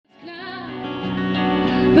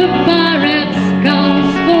the pirates comes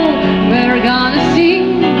full, we're gonna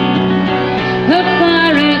sing. The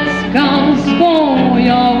pirates comes full,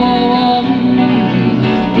 yo,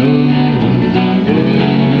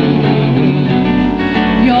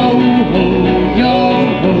 yo, yo,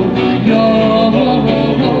 yo,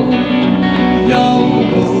 yo,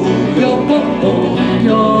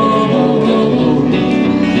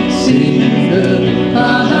 sing the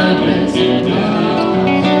pirates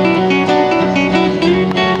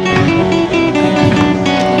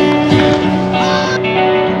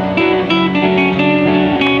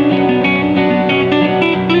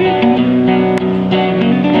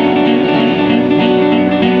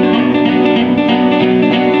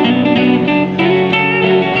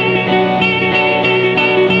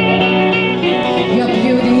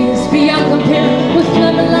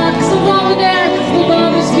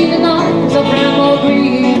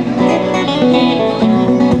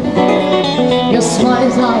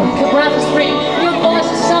smiles like a breath of spring, your voice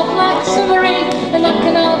is soft like submarine, and I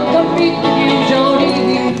cannot compete with you, Jody.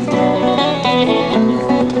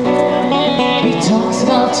 He talks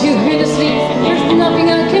about you in his sleep. There's nothing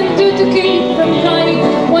I can do to keep from crying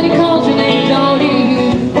when he calls your name, Jody.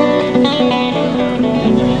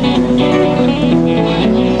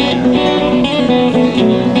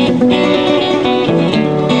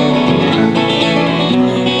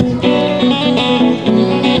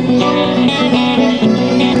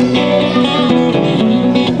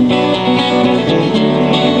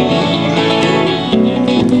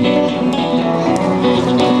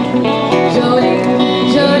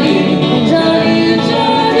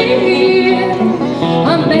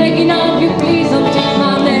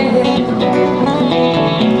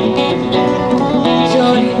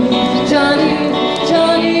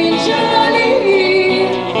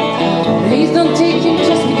 Please don't take him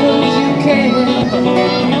just because you can.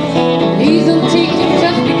 Please don't take him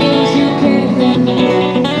just because you can.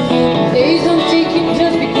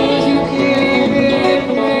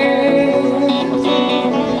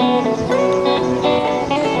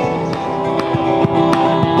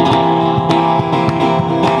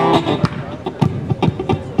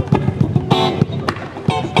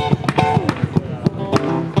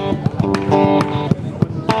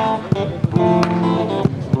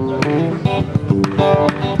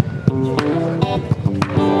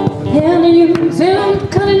 And you say I'm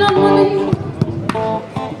cutting on my knee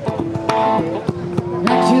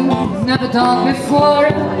like you never done before.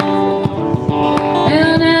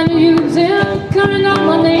 And you say I'm cutting on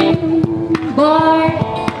my name, boy,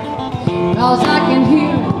 'cause I can't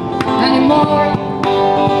hear anymore.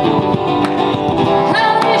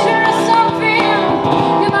 How is there something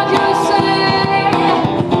you might just say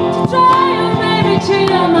to try and maybe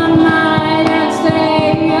change on my mind and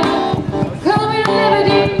stay? Call me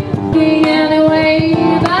liberty anyway,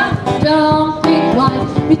 but don't think why,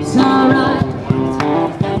 it's alright.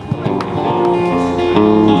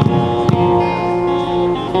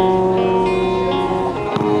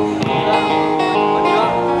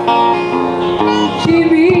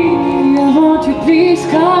 Jimmy, won't you please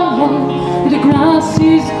come home? The grass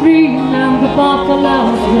is green and the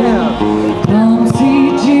buffalo's red. Come see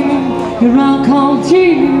Jimmy, your Uncle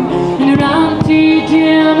Jim, and your Auntie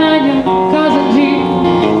Jim, and your cousin Jim.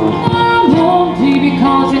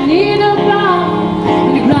 Because you need a plan,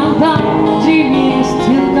 and your grandpa Jimmy is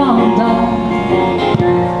still gone down.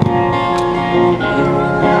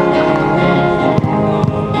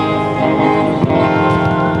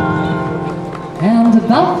 And the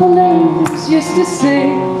buffaloes used to say,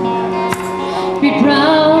 be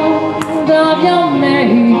proud of your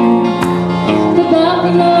name. The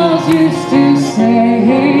buffaloes used to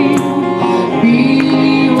say, be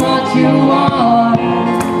what you are.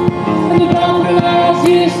 And the buffaloes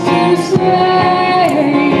used to say,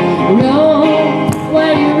 roam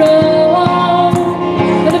where you roam.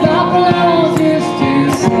 And the buffaloes used to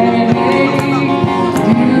say,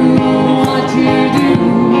 do what you do.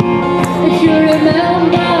 If you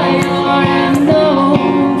remember your know,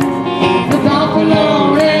 the buffalo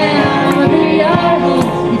ran with the arrow.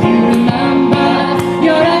 If you remember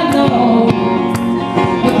your know.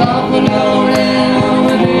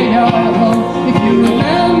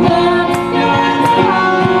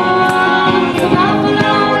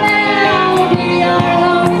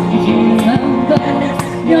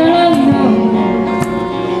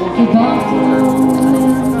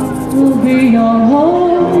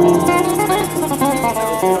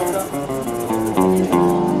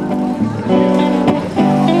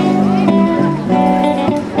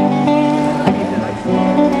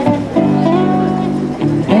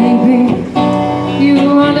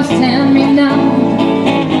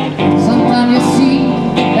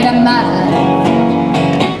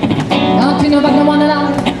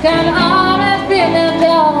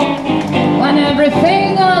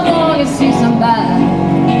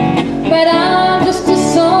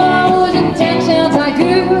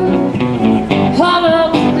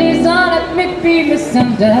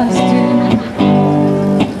 dust too.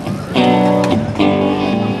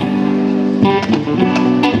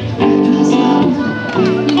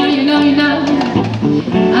 You know,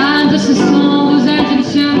 I'm just a soul whose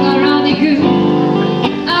attention are only good.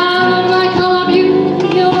 I don't like all of you,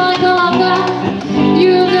 you like all of that.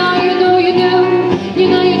 You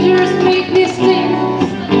know, you just make mistakes.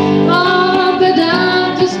 Oh, but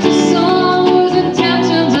I'm just a soul whose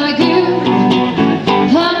intentions are good.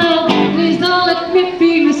 Oh no, please don't let me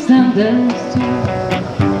be misunderstood.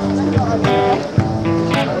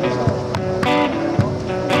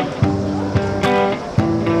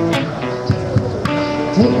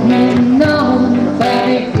 Take me now,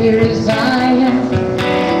 baby, here as I am.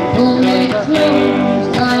 Pull me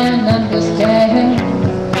close, try and understand.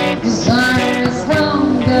 Desire is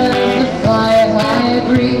hunger, the fire I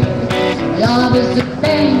breathe. Love is the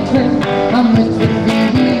banquet, I'm with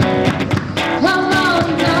me. Come on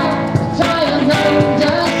now, try and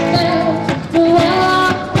understand the way I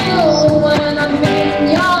feel when I'm in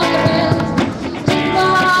your hands. Take my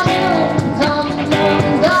hand, come on,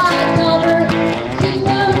 dive over. You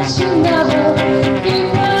know, because you know,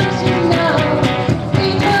 because you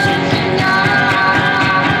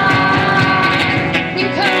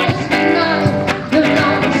the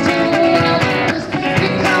night belongs to others,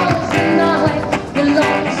 because the night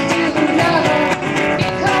belongs to others,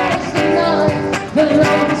 because the night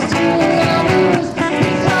belongs to others,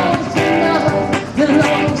 because the night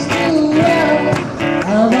belongs to others.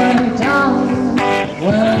 How I down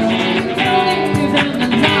when we live in the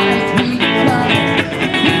night we cry.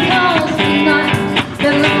 Because the night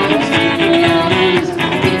belongs to others,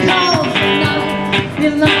 because the night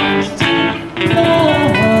belongs to